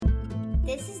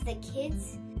This is the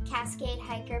Kids Cascade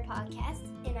Hiker Podcast,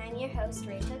 and I'm your host,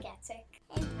 Rachel Getzik.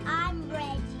 And I'm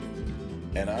Reggie.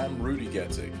 And I'm Rudy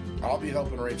Getzik. I'll be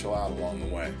helping Rachel out along the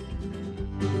way.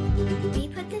 We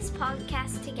put this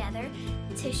podcast together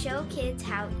to show kids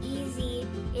how easy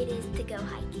it is to go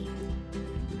hiking.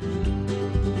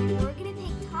 We're going to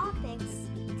pick topics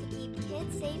to keep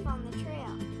kids safe on the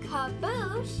trail.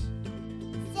 Kaboosh!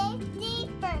 Safety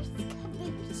first,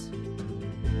 kaboosh.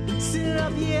 Sitting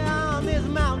up here on this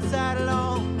mountainside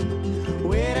alone,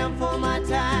 waiting for my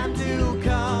time to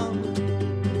come.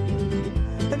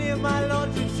 And if my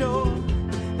Lord should show,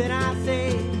 then I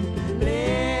say,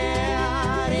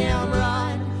 let him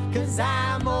run, 'cause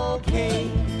I'm okay,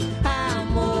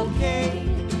 I'm okay,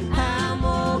 I'm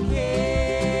okay.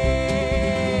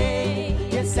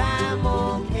 Yes, I'm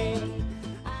okay,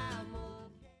 I'm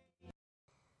okay.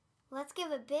 Let's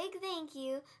give a big thank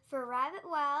you for Rabbit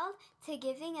Wild to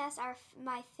giving us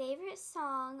my favorite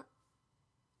song,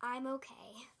 I'm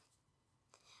Okay.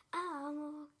 I'm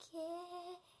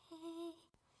okay.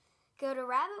 Go to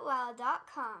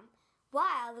rabbitwild.com,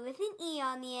 wild with an E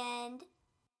on the end.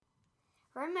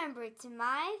 Remember, it's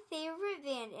my favorite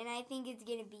band, and I think it's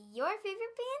going to be your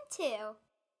favorite band too.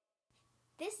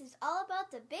 This is all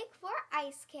about the Big Four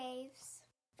Ice Caves.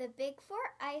 The Big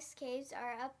Four Ice Caves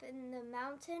are up in the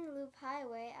Mountain Loop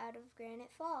Highway out of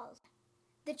Granite Falls.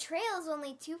 The trail is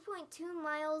only 2.2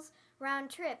 miles round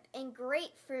trip and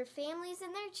great for families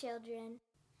and their children.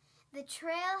 The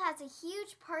trail has a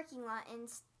huge parking lot and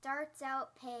starts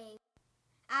out paved.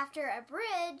 After a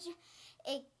bridge,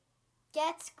 it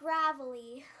gets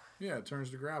gravelly. Yeah, it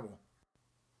turns to gravel.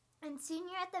 And soon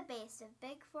you're at the base of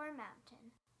Big Four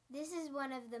Mountain. This is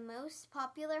one of the most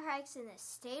popular hikes in the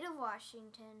state of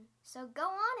Washington, so go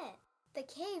on it. The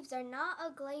caves are not a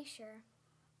glacier.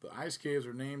 The ice caves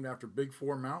are named after Big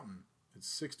Four Mountain. It's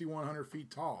 6,100 feet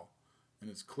tall, and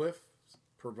its cliffs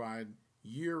provide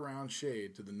year-round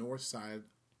shade to the north side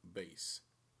base,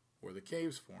 where the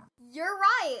caves form. You're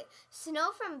right!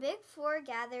 Snow from Big Four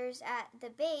gathers at the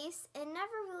base and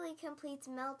never really completes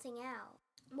melting out.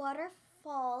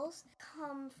 Waterfalls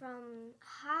come from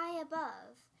high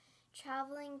above,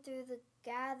 traveling through the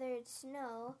gathered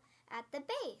snow at the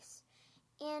base,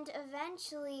 and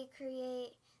eventually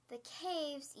create the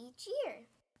caves each year.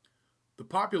 The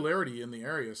popularity in the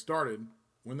area started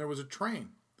when there was a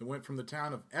train that went from the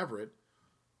town of Everett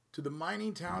to the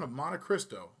mining town of Monte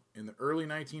Cristo in the early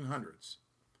 1900s.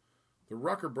 The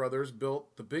Rucker brothers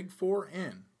built the Big Four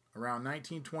Inn around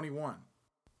 1921.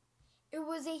 It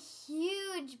was a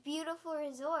huge, beautiful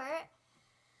resort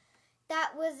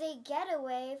that was a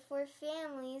getaway for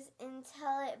families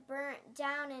until it burnt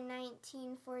down in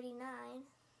 1949.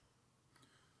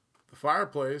 The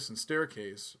fireplace and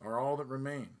staircase are all that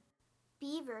remain.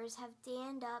 Beavers have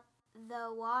dammed up the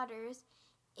waters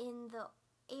in the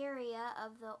area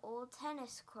of the old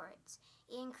tennis courts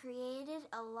and created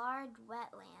a large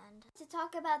wetland. To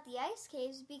talk about the ice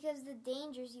caves because the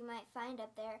dangers you might find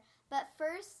up there. But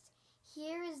first,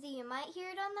 here is the You Might Hear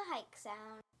It on the Hike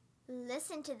sound.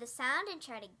 Listen to the sound and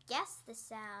try to guess the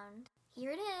sound.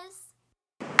 Here it is.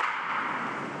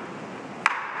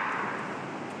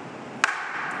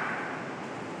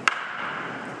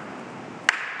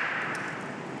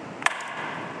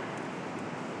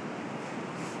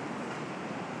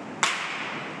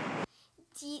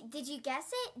 Did you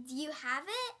guess it? Do you have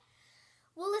it?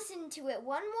 We'll listen to it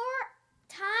one more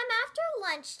time after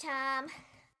lunchtime.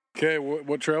 Okay,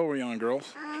 what trail were you on,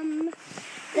 girls?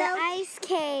 The ice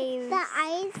caves. The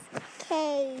ice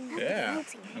cave. Yeah.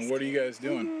 And what are you guys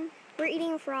doing? We're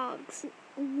eating frogs.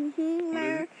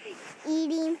 We're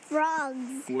eating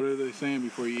frogs. What are they saying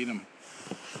before you eat them?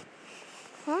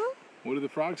 Huh? What do the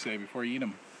frogs say before you eat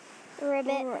them?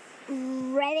 Ribbit.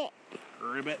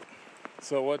 Ribbit.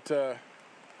 So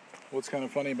what's kind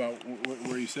of funny about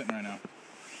where are you sitting right now?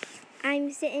 I'm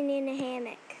sitting in a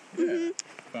hammock. Yeah.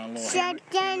 Found a little hammock.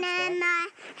 Sitting in a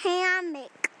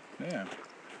hammock. Yeah.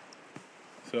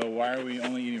 So why are we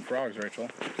only eating frogs, Rachel?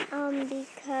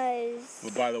 Because...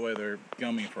 Well, by the way, they're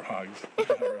gummy frogs,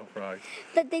 not real frogs.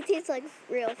 But they taste like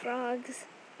real frogs.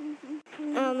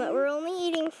 We're only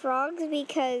eating frogs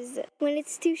because when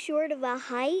it's too short of a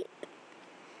hike,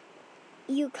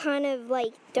 you kind of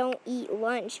don't eat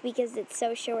lunch because it's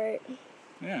so short.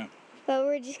 Yeah. But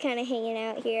we're just kind of hanging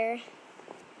out here.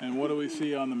 And what do we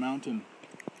see on the mountain?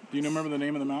 Do you remember the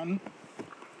name of the mountain?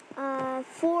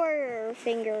 Four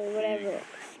finger, whatever.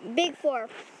 Big Four.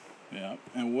 Yeah.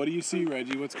 And what do you see,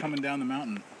 Reggie? What's coming down the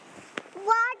mountain?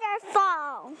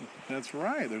 Waterfall. That's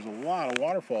right. There's a lot of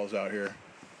waterfalls out here.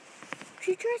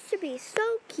 She tries to be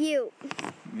so cute.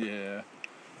 Yeah.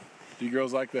 Do you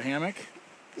girls like the hammock?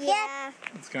 Yeah.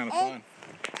 It's kind of fun.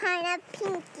 Kind of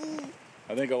pinky.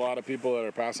 I think a lot of people that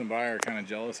are passing by are kind of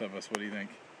jealous of us. What do you think?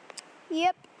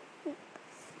 Yep.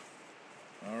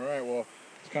 All right, well,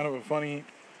 it's kind of a funny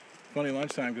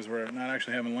lunchtime because we're not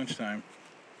actually having lunchtime.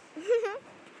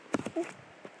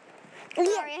 Sorry,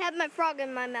 I have my frog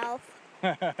in my mouth.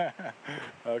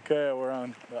 Okay, we're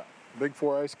on the Big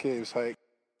Four Ice Caves hike.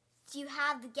 Do you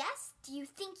have the guess? Do you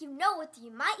think you know what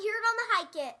you might hear it on the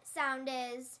hike it sound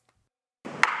is?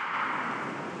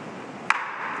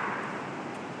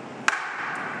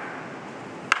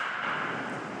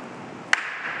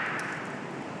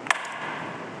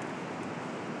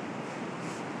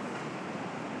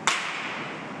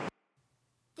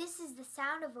 This is the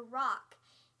sound of a rock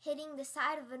hitting the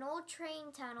side of an old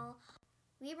train tunnel.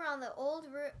 We were on the old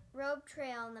road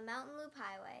trail on the Mountain Loop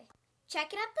Highway.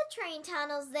 Checking up the train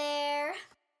tunnels there.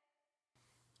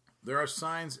 There are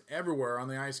signs everywhere on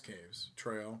the ice caves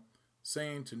trail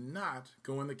saying to not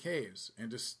go in the caves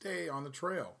and to stay on the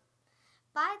trail.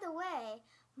 By the way,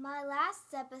 my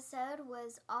last episode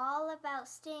was all about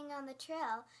staying on the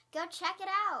trail. Go check it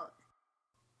out.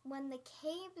 When the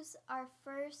caves are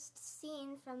first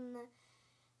seen from the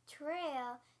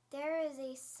trail, there is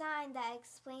a sign that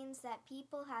explains that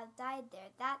people have died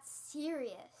there. That's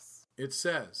serious. It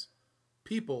says,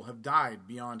 people have died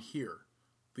beyond here.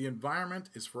 The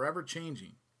environment is forever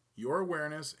changing. Your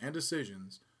awareness and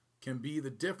decisions can be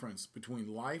the difference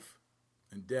between life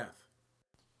and death.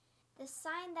 The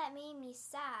sign that made me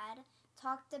sad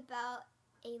talked about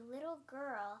a little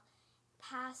girl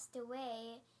passed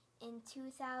away in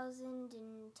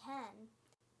 2010.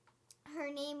 Her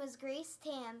name was Grace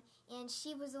Tam, and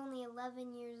she was only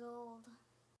 11 years old.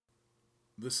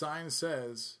 The sign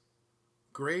says,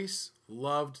 Grace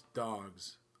loved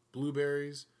dogs,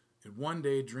 blueberries, and one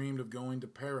day dreamed of going to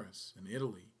Paris in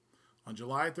Italy. On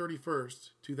July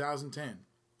 31st, 2010,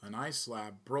 an ice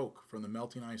slab broke from the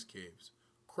melting ice caves,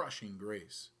 crushing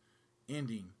Grace,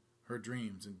 ending her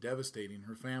dreams and devastating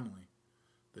her family.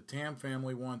 The Tam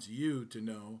family wants you to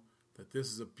know that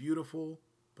this is a beautiful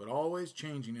but always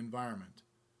changing environment.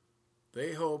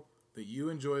 They hope that you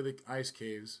enjoy the ice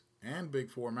caves and Big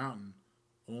Four Mountain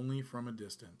only from a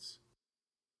distance.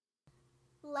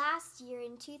 Last year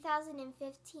in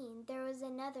 2015, there was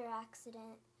another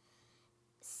accident.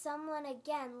 Someone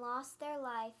again lost their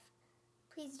life.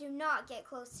 Please do not get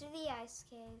close to the ice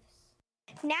caves.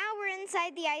 Now we're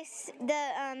inside the ice.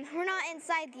 We're not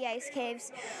inside the ice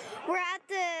caves. We're at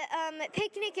the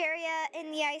picnic area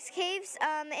in the ice caves,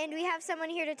 and we have someone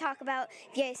here to talk about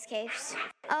the ice caves.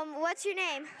 What's your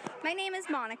name? My name is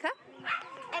Monica.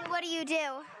 And what do you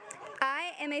do?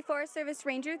 I am a Forest Service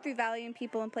Ranger through Valuing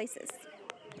People and Places.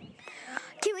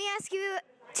 Can we ask you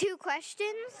 2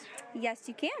 questions? Yes,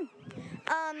 you can.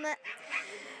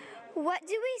 What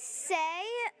do we say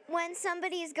when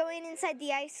somebody is going inside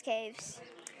the ice caves?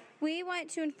 We want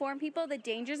to inform people the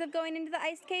dangers of going into the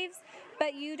ice caves,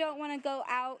 but you don't want to go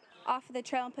out off of the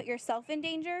trail and put yourself in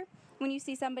danger when you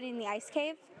see somebody in the ice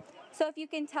cave. So if you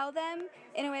can tell them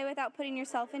in a way without putting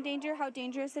yourself in danger how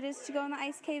dangerous it is to go in the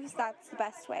ice caves, that's the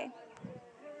best way.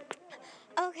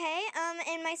 Okay,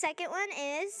 and my second one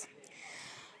is,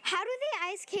 how do the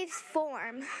ice caves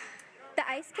form? The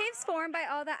ice caves form by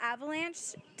all the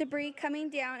avalanche debris coming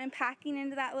down and packing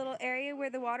into that little area where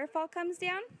the waterfall comes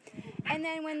down. And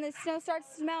then when the snow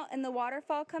starts to melt and the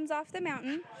waterfall comes off the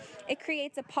mountain, it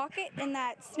creates a pocket in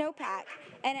that snowpack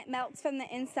and it melts from the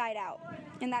inside out.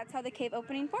 And that's how the cave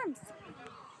opening forms.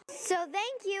 So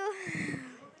thank you.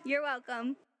 You're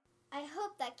welcome. I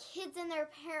hope that kids and their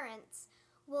parents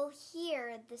will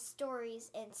hear the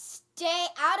stories and stay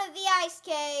out of the ice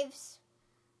caves.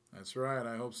 That's right,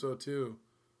 I hope so too.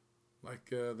 Like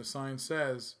the sign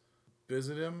says,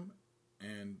 visit them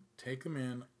and take them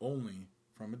in only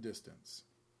from a distance.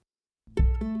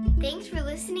 Thanks for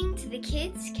listening to the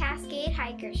Kids Cascade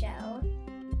Hiker Show.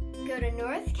 Go to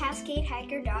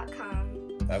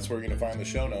northcascadehiker.com. That's where you're going to find the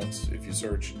show notes if you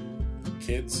search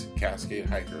Kids Cascade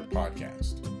Hiker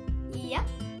Podcast. Yep.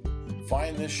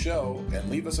 Find this show and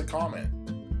leave us a comment.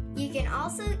 You can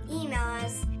also email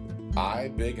us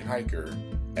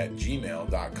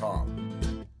ibighiker@gmail.com.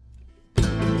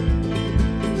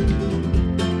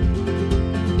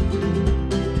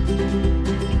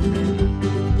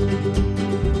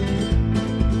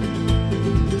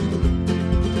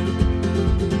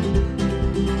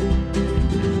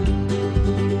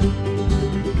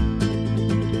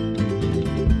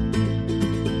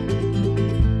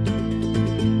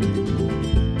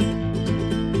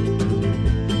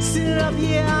 Sitting up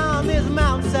here on this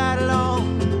mountainside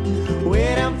alone,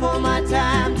 waiting for my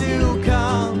time to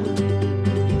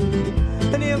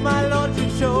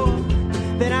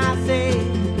I say,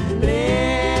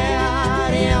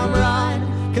 let him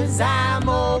run, 'cause I'm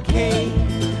okay.